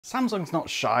Samsung's not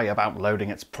shy about loading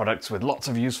its products with lots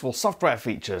of useful software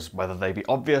features, whether they be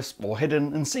obvious or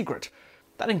hidden and secret.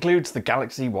 That includes the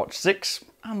Galaxy Watch 6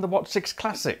 and the Watch 6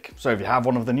 Classic, so if you have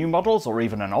one of the new models or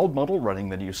even an old model running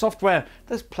the new software,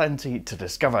 there's plenty to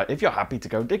discover if you're happy to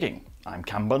go digging. I'm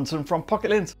Cam Bunton from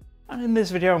Pocket-lint, and in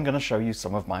this video I'm going to show you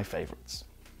some of my favourites.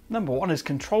 Number one is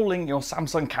controlling your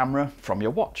Samsung camera from your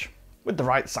watch. With the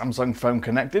right Samsung phone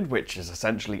connected, which is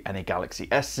essentially any Galaxy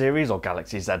S series or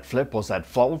Galaxy Z Flip or Z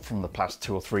Fold from the past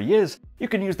 2 or 3 years, you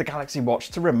can use the Galaxy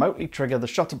Watch to remotely trigger the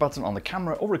shutter button on the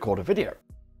camera or record a video.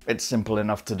 It's simple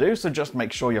enough to do, so just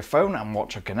make sure your phone and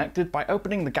watch are connected by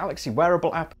opening the Galaxy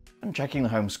Wearable app and checking the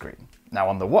home screen. Now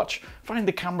on the watch, find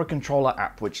the Camera Controller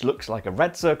app, which looks like a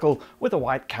red circle with a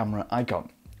white camera icon.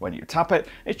 When you tap it,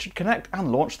 it should connect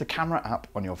and launch the camera app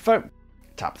on your phone.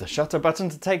 Tap the shutter button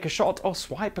to take a shot or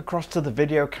swipe across to the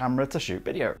video camera to shoot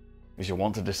video. If you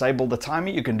want to disable the timer,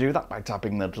 you can do that by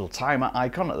tapping the little timer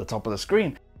icon at the top of the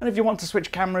screen, and if you want to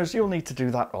switch cameras, you'll need to do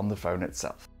that on the phone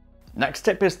itself. Next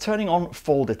tip is turning on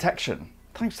fall detection.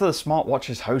 Thanks to the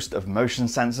smartwatch's host of motion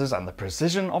sensors and the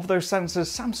precision of those sensors,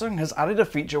 Samsung has added a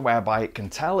feature whereby it can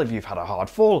tell if you've had a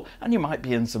hard fall and you might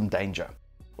be in some danger.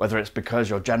 Whether it's because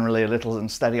you're generally a little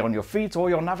unsteady on your feet or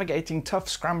you're navigating tough,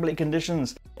 scrambly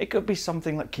conditions, it could be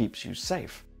something that keeps you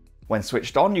safe. When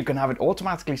switched on, you can have it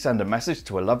automatically send a message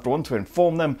to a loved one to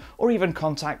inform them or even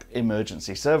contact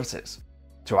emergency services.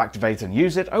 To activate and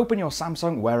use it, open your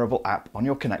Samsung Wearable app on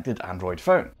your connected Android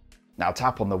phone. Now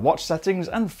tap on the watch settings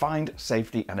and find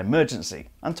Safety and Emergency,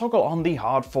 and toggle on the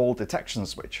hard fall detection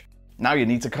switch. Now you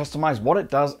need to customize what it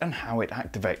does and how it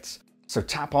activates. So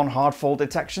tap on hard fall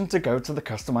detection to go to the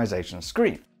customization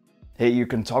screen. Here you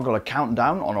can toggle a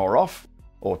countdown on or off,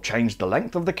 or change the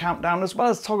length of the countdown, as well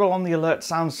as toggle on the alert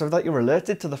sound so that you're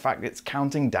alerted to the fact it's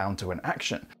counting down to an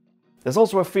action. There's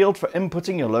also a field for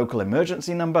inputting your local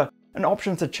emergency number, an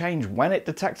option to change when it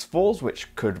detects falls,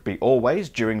 which could be always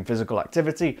during physical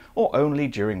activity or only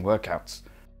during workouts.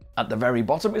 At the very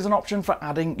bottom is an option for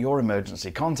adding your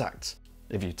emergency contacts.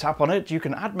 If you tap on it, you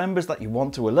can add members that you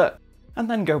want to alert, and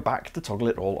then go back to toggle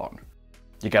it all on.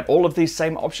 You get all of these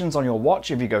same options on your watch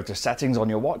if you go to Settings on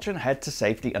your watch and head to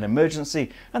Safety and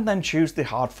Emergency, and then choose the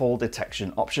hard fall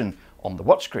detection option on the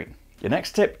watch screen. Your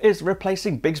next tip is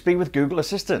replacing Bixby with Google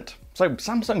Assistant. So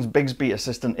Samsung's Bixby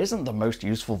Assistant isn't the most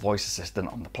useful voice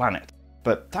assistant on the planet,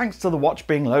 but thanks to the watch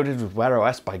being loaded with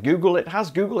wearos by Google, it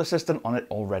has Google Assistant on it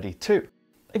already too.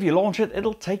 If you launch it,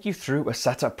 it'll take you through a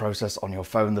setup process on your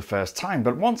phone the first time,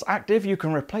 but once active, you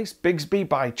can replace Bixby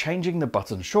by changing the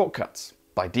button shortcuts.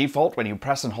 By default, when you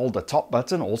press and hold the top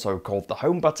button, also called the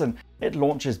home button, it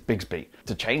launches Bixby.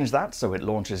 To change that so it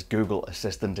launches Google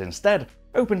Assistant instead,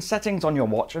 open Settings on your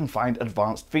watch and find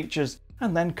Advanced Features,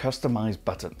 and then Customize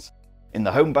Buttons. In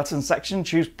the home button section,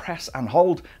 choose Press and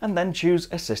Hold, and then choose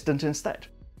Assistant instead.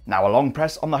 Now a long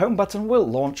press on the home button will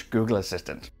launch Google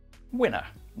Assistant. Winner!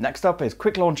 Next up is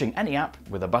quick launching any app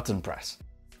with a button press.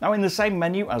 Now in the same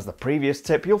menu as the previous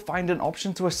tip, you'll find an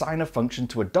option to assign a function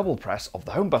to a double press of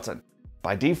the home button.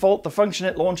 By default, the function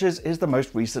it launches is the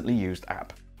most recently used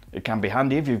app. It can be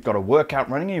handy if you've got a workout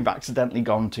running and you've accidentally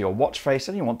gone to your watch face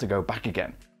and you want to go back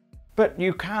again. But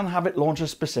you can have it launch a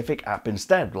specific app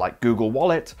instead, like Google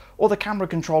Wallet or the camera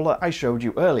controller I showed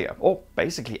you earlier, or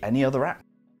basically any other app.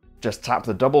 Just tap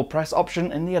the double press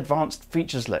option in the Advanced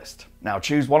Features list. Now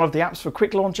choose one of the apps for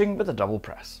quick launching with a double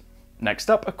press. Next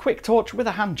up, a quick torch with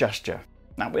a hand gesture.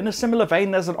 Now in a similar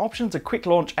vein, there's an option to quick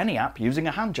launch any app using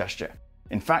a hand gesture.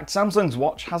 In fact, Samsung's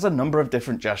watch has a number of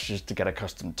different gestures to get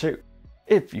accustomed to,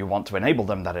 if you want to enable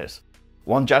them, that is.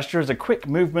 One gesture is a quick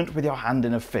movement with your hand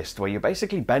in a fist, where you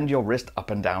basically bend your wrist up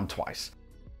and down twice.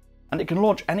 And it can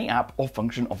launch any app or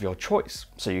function of your choice,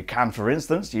 so you can, for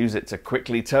instance, use it to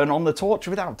quickly turn on the torch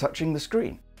without touching the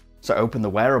screen. So open the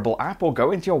Wearable app or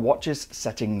go into your watch's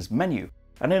Settings menu,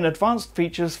 and in Advanced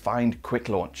Features find Quick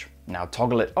Launch. Now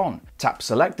toggle it on, tap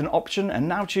Select an option and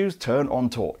now choose Turn on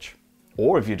Torch.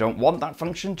 Or if you don't want that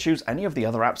function, choose any of the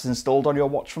other apps installed on your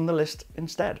watch from the list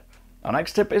instead. Our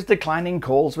next tip is declining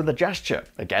calls with a gesture.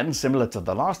 Again, similar to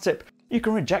the last tip, you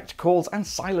can reject calls and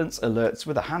silence alerts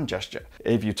with a hand gesture.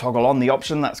 If you toggle on the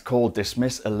option that's called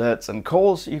Dismiss Alerts and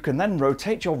Calls, you can then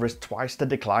rotate your wrist twice to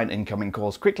decline incoming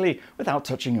calls quickly without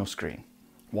touching your screen.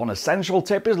 One essential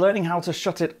tip is learning how to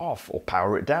shut it off or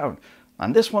power it down.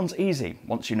 And this one's easy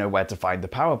once you know where to find the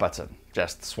power button.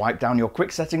 Just swipe down your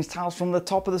quick settings tiles from the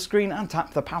top of the screen and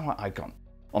tap the power icon.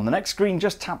 On the next screen,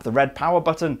 just tap the red power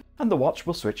button and the watch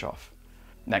will switch off.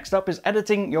 Next up is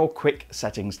editing your quick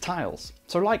settings tiles.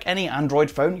 So like any Android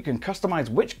phone, you can customize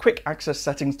which quick access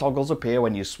settings toggles appear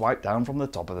when you swipe down from the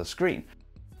top of the screen.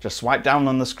 Just swipe down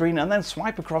on the screen and then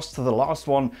swipe across to the last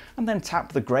one and then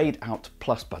tap the grayed out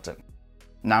plus button.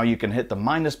 Now you can hit the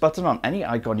minus button on any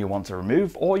icon you want to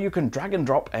remove, or you can drag and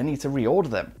drop any to reorder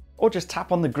them, or just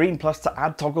tap on the green plus to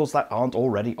add toggles that aren't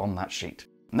already on that sheet.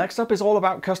 Next up is all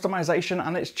about customization,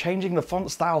 and it's changing the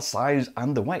font style, size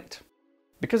and the weight.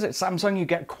 Because it's Samsung, you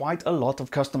get quite a lot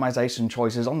of customization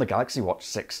choices on the Galaxy Watch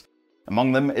 6.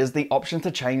 Among them is the option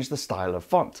to change the style of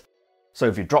font. So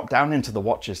if you drop down into the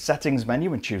watch's settings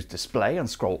menu and choose display and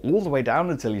scroll all the way down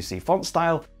until you see font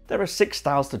style, there are 6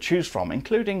 styles to choose from,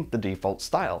 including the default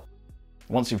style.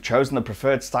 Once you've chosen the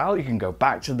preferred style, you can go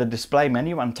back to the display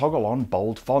menu and toggle on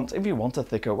bold font if you want a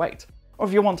thicker weight. Or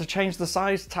if you want to change the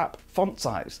size, tap font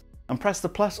size and press the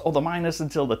plus or the minus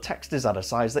until the text is at a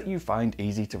size that you find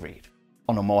easy to read.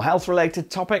 On a more health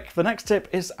related topic, the next tip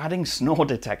is adding snore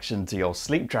detection to your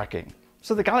sleep tracking.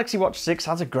 So the Galaxy Watch 6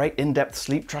 has a great in-depth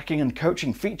sleep tracking and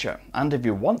coaching feature, and if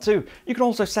you want to, you can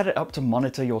also set it up to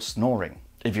monitor your snoring.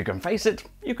 If you can face it,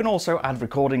 you can also add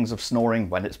recordings of snoring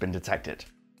when it's been detected.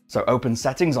 So open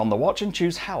settings on the watch and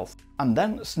choose health, and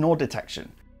then snore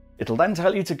detection. It'll then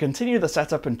tell you to continue the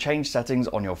setup and change settings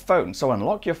on your phone, so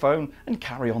unlock your phone and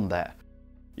carry on there.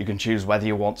 You can choose whether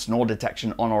you want snore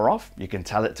detection on or off, you can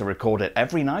tell it to record it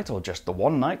every night or just the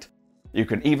one night. You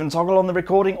can even toggle on the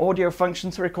recording audio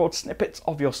function to record snippets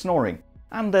of your snoring,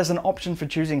 and there's an option for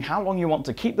choosing how long you want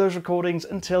to keep those recordings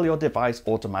until your device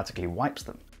automatically wipes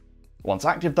them. Once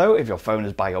active though, if your phone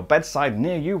is by your bedside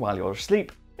near you while you're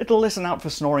asleep, it'll listen out for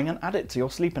snoring and add it to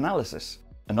your sleep analysis.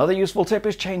 Another useful tip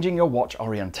is changing your watch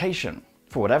orientation.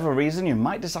 For whatever reason, you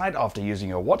might decide after using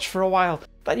your watch for a while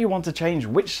that you want to change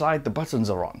which side the buttons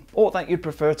are on, or that you'd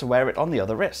prefer to wear it on the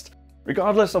other wrist.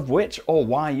 Regardless of which or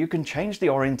why, you can change the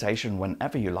orientation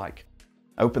whenever you like.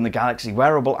 Open the Galaxy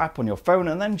Wearable app on your phone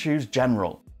and then choose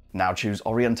General. Now choose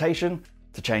Orientation.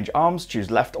 To change arms,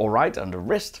 choose left or right under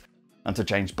wrist. And to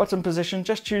change button position,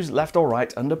 just choose left or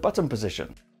right under button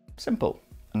position. Simple.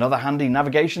 Another handy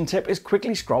navigation tip is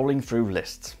quickly scrolling through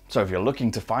lists. So if you're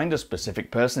looking to find a specific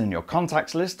person in your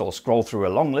contacts list or scroll through a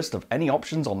long list of any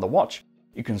options on the watch,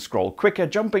 you can scroll quicker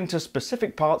jumping to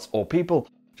specific parts or people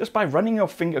just by running your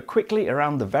finger quickly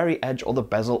around the very edge or the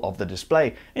bezel of the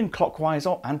display in clockwise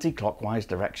or anti-clockwise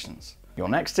directions. Your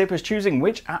next tip is choosing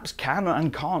which apps can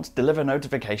and can't deliver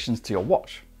notifications to your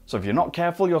watch. So if you're not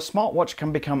careful, your smartwatch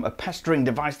can become a pestering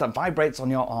device that vibrates on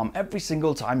your arm every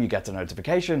single time you get a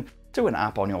notification to an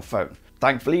app on your phone.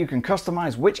 Thankfully, you can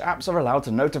customize which apps are allowed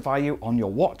to notify you on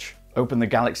your watch. Open the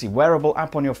Galaxy Wearable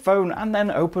app on your phone and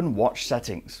then open Watch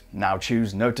Settings. Now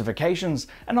choose Notifications,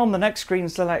 and on the next screen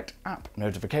select App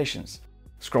Notifications.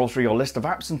 Scroll through your list of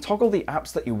apps and toggle the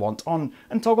apps that you want on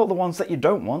and toggle the ones that you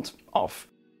don't want off.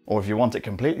 Or if you want it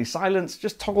completely silent,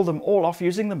 just toggle them all off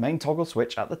using the main toggle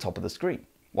switch at the top of the screen.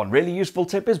 One really useful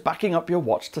tip is backing up your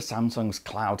watch to Samsung's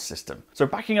cloud system. So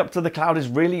backing up to the cloud is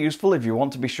really useful if you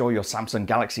want to be sure your Samsung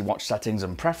Galaxy Watch settings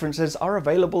and preferences are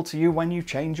available to you when you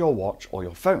change your watch or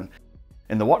your phone.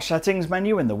 In the Watch Settings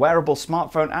menu in the Wearable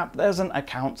smartphone app, there's an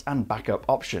Accounts and Backup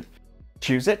option.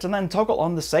 Choose it and then toggle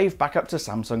on the Save Backup to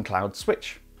Samsung Cloud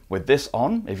switch. With this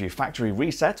on, if you factory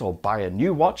reset or buy a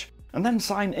new watch and then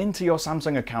sign into your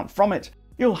Samsung account from it,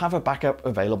 you'll have a backup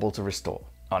available to restore.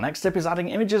 Our next tip is adding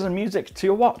images and music to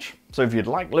your watch. So if you'd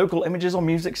like local images or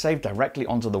music saved directly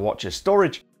onto the watch's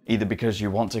storage, either because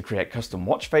you want to create custom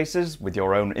watch faces with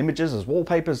your own images as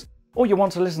wallpapers, or you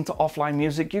want to listen to offline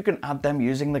music, you can add them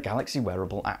using the Galaxy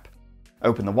Wearable app.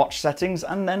 Open the watch settings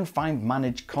and then find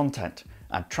Manage Content.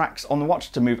 Add tracks on the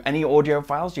watch to move any audio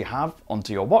files you have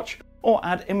onto your watch, or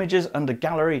add images under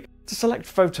Gallery to select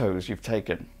photos you've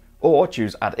taken. Or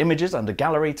choose Add Images under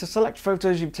Gallery to select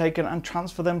photos you've taken and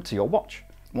transfer them to your watch.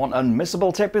 One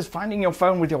unmissable tip is finding your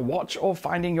phone with your watch or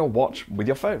finding your watch with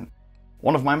your phone.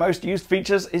 One of my most used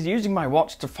features is using my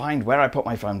watch to find where I put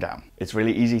my phone down. It's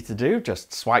really easy to do,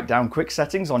 just swipe down Quick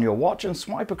Settings on your watch and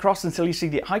swipe across until you see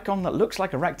the icon that looks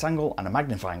like a rectangle and a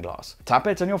magnifying glass. Tap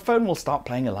it and your phone will start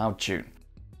playing a loud tune.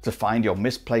 To find your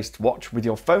misplaced watch with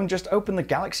your phone, just open the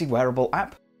Galaxy Wearable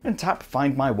app and tap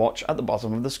Find My Watch at the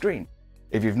bottom of the screen.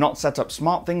 If you've not set up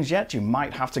SmartThings yet, you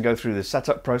might have to go through the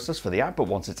setup process for the app, but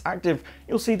once it's active,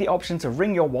 you'll see the option to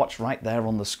ring your watch right there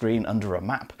on the screen under a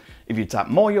map. If you tap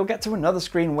more, you'll get to another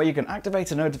screen where you can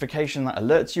activate a notification that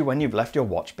alerts you when you've left your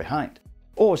watch behind.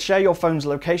 Or share your phone's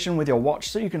location with your watch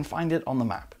so you can find it on the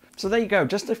map. So there you go,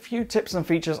 just a few tips and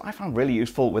features I found really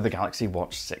useful with the Galaxy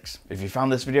Watch 6. If you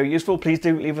found this video useful, please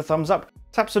do leave a thumbs up,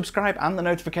 tap subscribe and the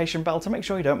notification bell to make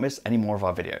sure you don't miss any more of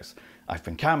our videos. I've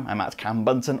been Cam, I'm at Cam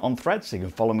Bunton on Threads, so you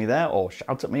can follow me there or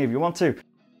shout at me if you want to,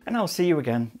 and I'll see you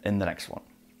again in the next one.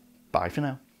 Bye for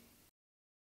now.